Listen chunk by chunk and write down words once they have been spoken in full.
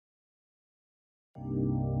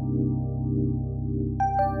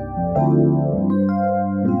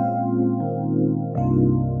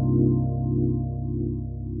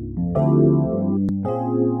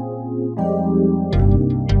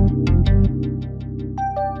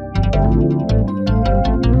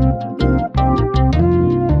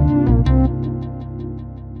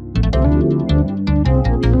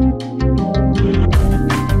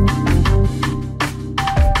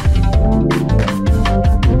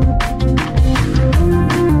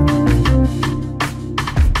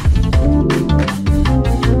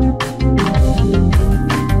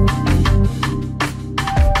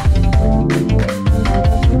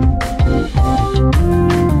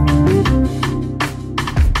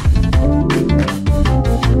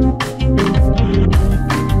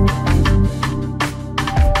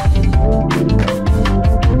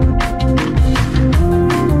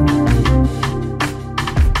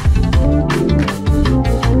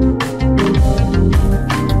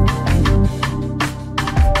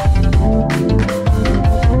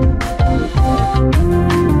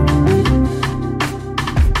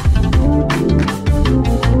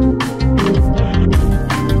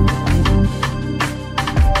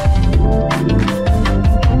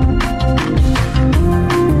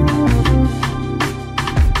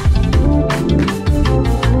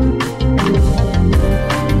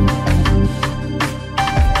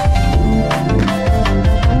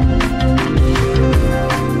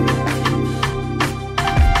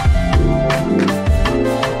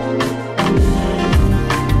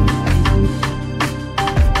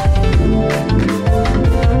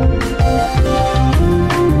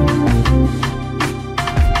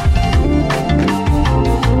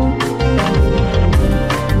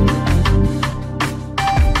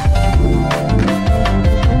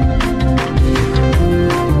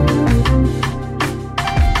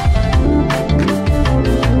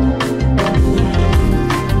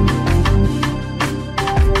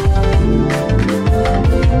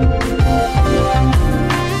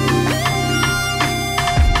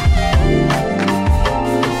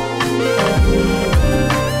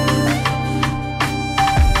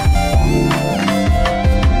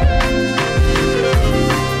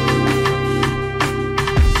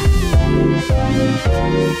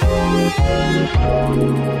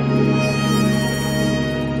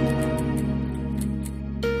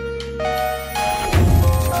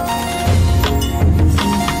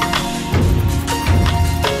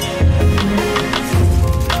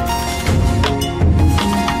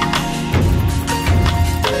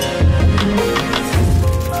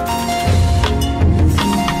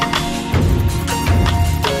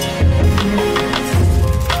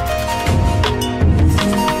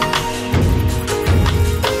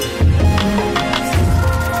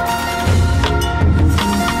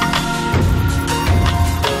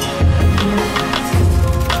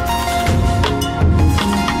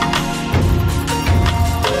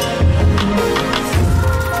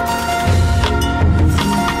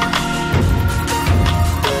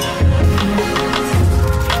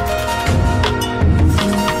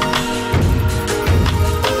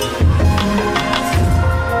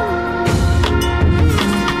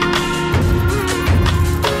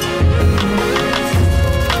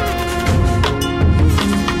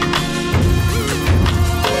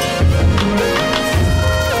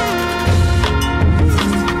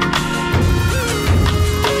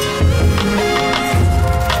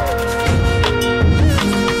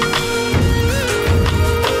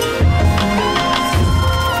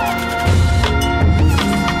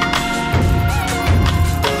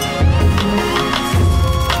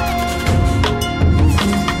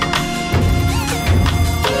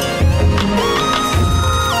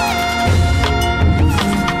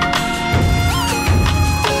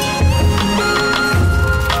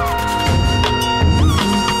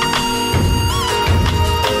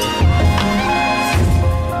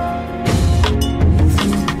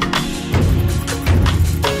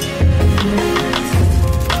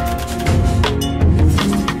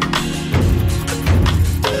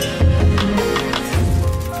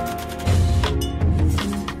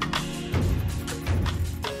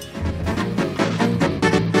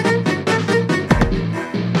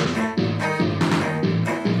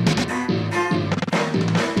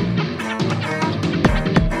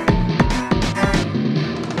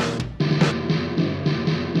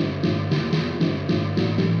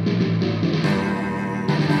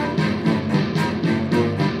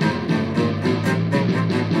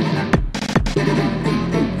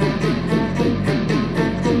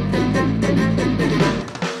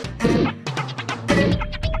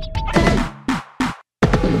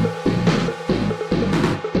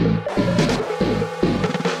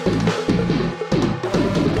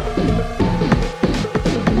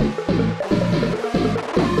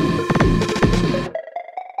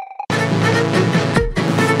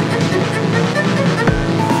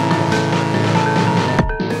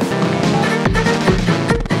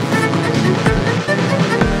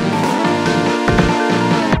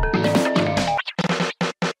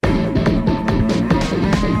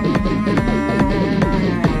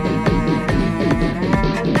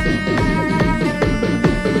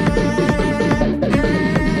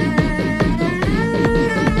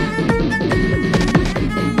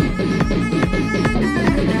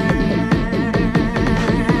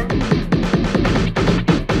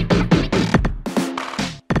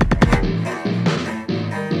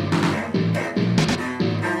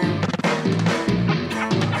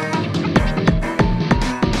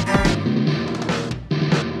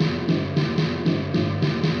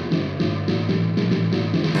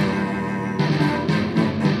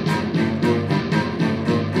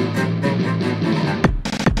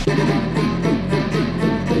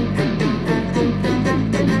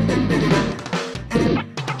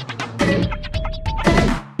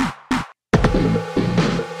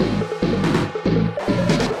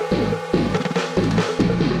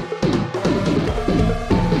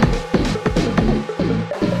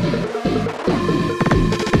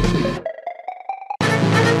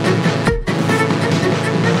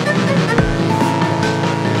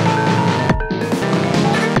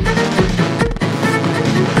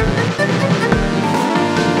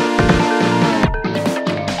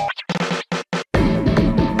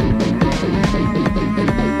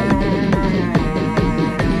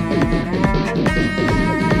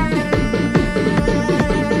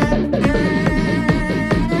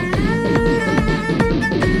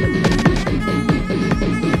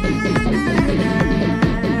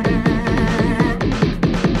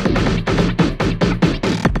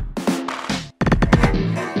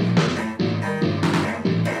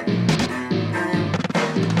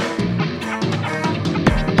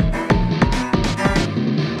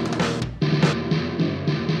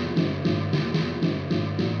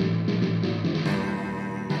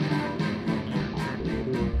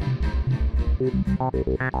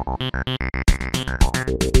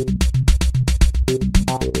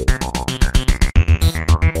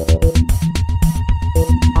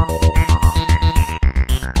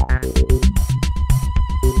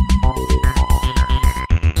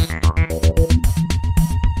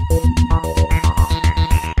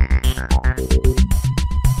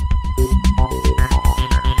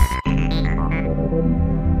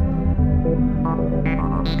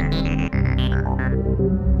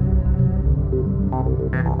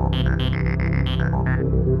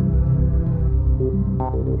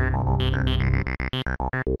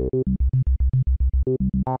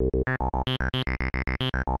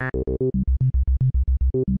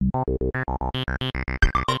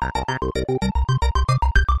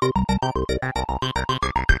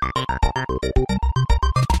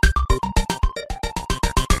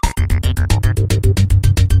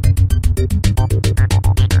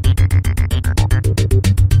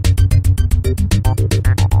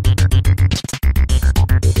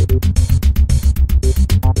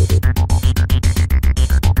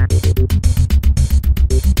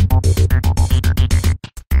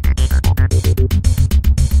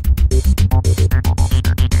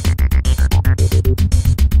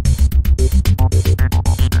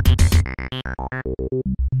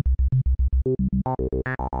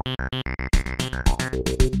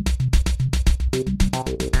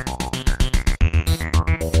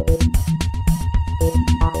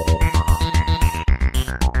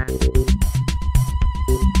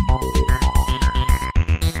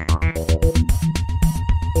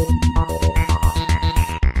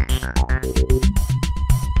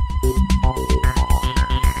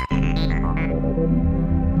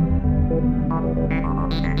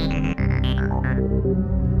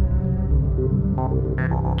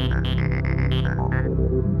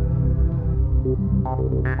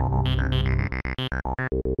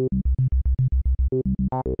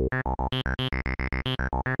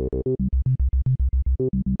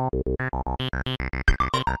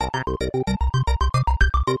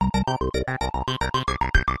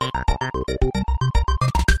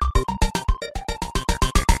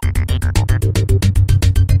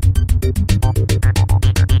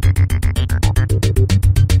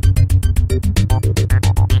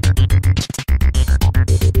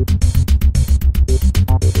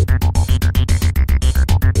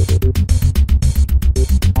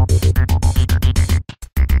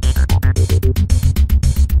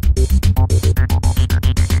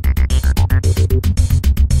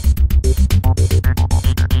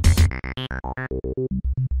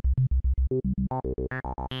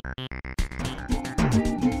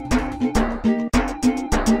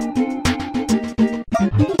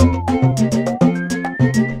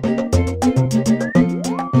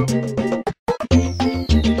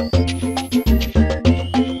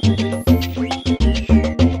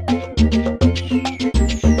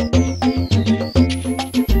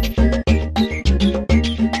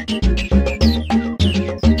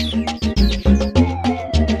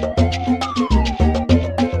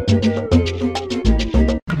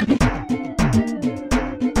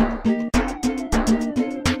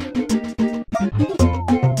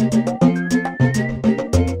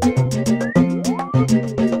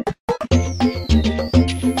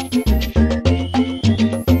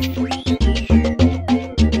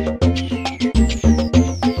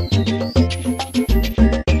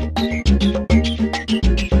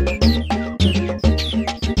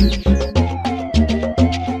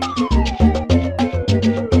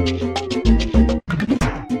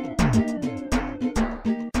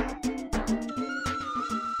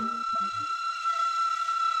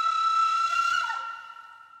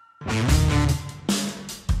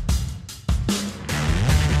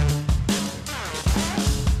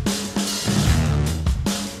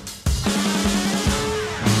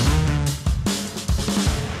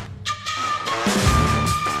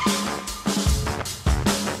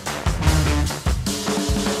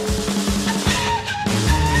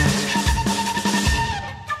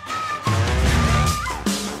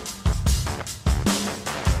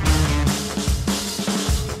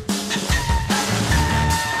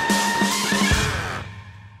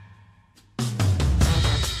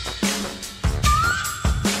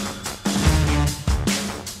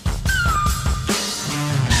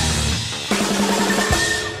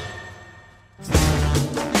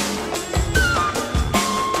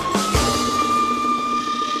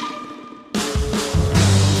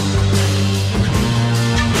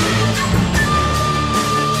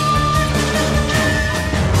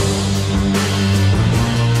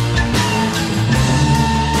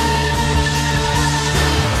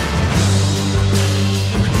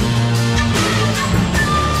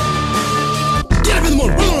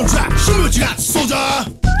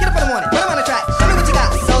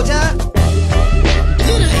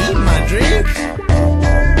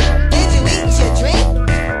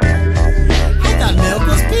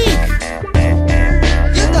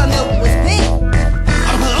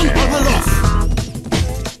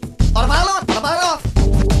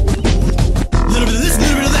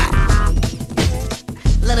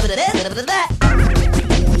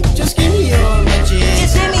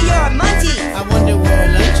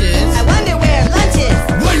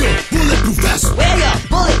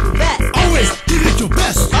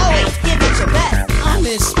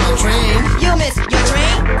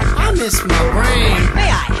miss my brain. May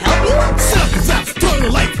I help you? Set up the flaps, turn the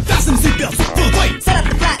light, fasten the seatbelts for the fight. Set up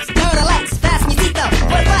the flaps, turn the lights, fasten your seatbelt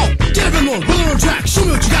for the fight. Get up in the morning, run on the track, show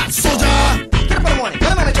me what you got, soldier. Get up in the morning,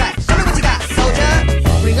 put 'em on the track, show me what you got, soldier.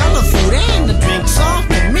 Bring all the food and the drinks all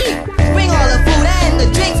for me. Bring all the food and the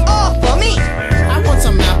drinks all for me. I want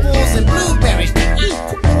some apples and blueberries to eat.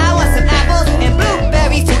 I want some apples and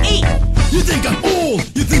blueberries to eat. You think I'm old,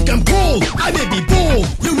 you think I'm cold. I may be bold,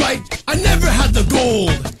 you're right, I never had the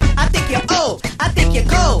gold. I think you're old, I think you're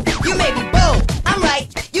cold. You may be bold, I'm right,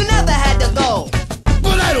 you never had the gold.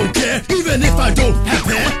 But I don't care, even if I don't have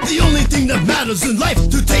hair. The only thing that matters in life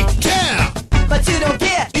to take care. But you don't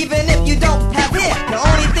care, even if you don't have hair. The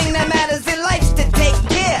only thing that matters in life's to take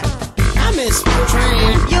care. I miss my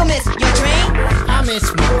train. You miss your train? I miss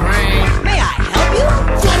my brain. May I help you?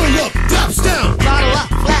 Throttle up, flaps down. Throttle up,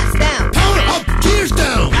 flaps down. Power up, gears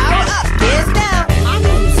down. Power up, gears down. I'm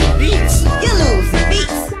losing beats. You lose the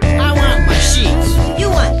beats. I want my sheets. You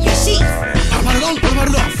want your sheets. Autopilot on,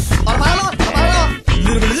 autopilot off. Autopilot on, autopilot off.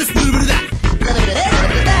 Little bit of this, little bit of that. Little bit of this, little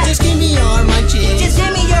bit of that. Just give me your munchies. Just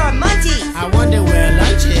give me your munchies. I wonder where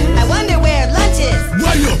lunch is. I wonder where lunch is.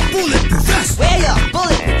 Wear your bulletproof vest. Wear your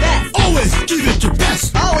bulletproof vest. Always give it your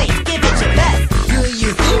best. Always give it your best. Do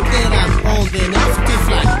you think that I'm old enough to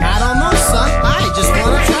fly? I don't know, son. I just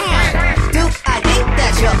wanna try. Do I think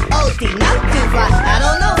that you're old enough to fly? I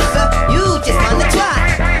don't know, sir. You just wanna try.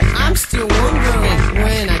 I'm still wondering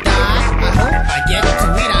when I die. I hope I get to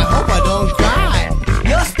eat. I hope I don't cry.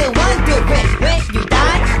 You're still wondering when you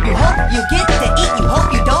die. You hope you get to eat. You hope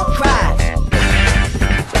you don't cry.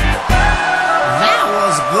 That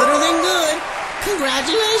was gooder than good.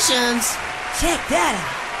 Congratulations. Check that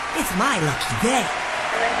out. It's my lucky day.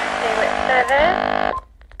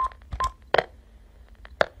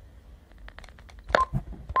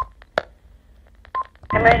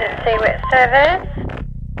 Emergency with service.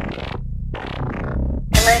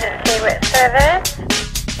 Emergency with service.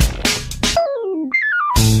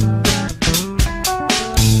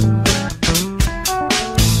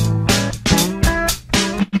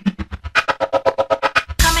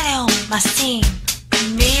 Chameleon machine,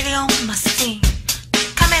 chameleon machine,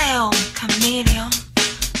 chameleon, chameleon.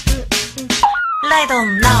 Light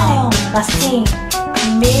on now, machine,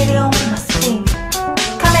 chameleon machine,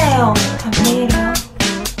 chameleon, chameleon.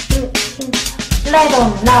 Light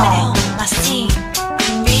on now, machine,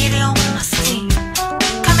 chameleon machine,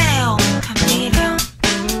 chameleon, chameleon.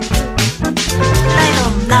 Light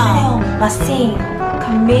on now, machine,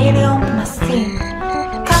 chameleon machine,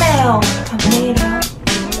 chameleon, chameleon.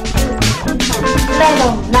 Light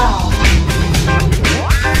on now.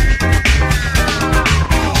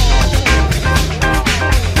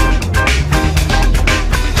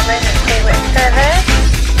 Emergency with service.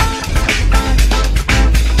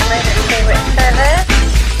 Emergency with service.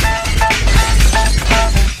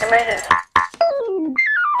 Emergency.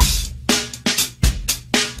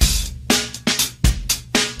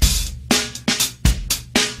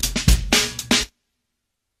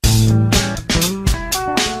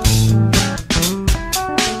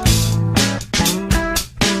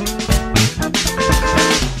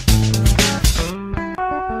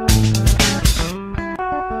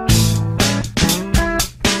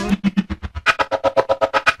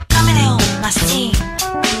 Chameleon machine,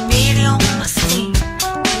 chameleon machine,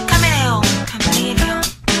 chameleon, chameleon.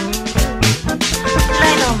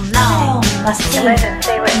 Light on now, machine,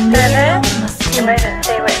 Emergency with chameleon service. machine,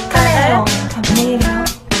 Emergency with chameleon, service. chameleon.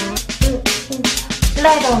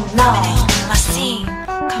 Light on now, machine,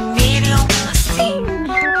 chameleon machine,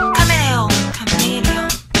 chameleon, chameleon.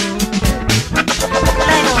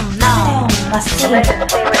 Light on now, machine,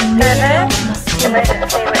 Emergency with chameleon service. machine.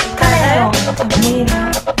 Emergency with Chameleon, service. chameleon.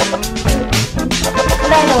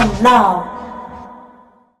 Light on now.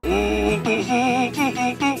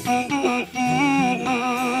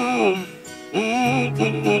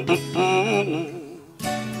 Mm-hmm.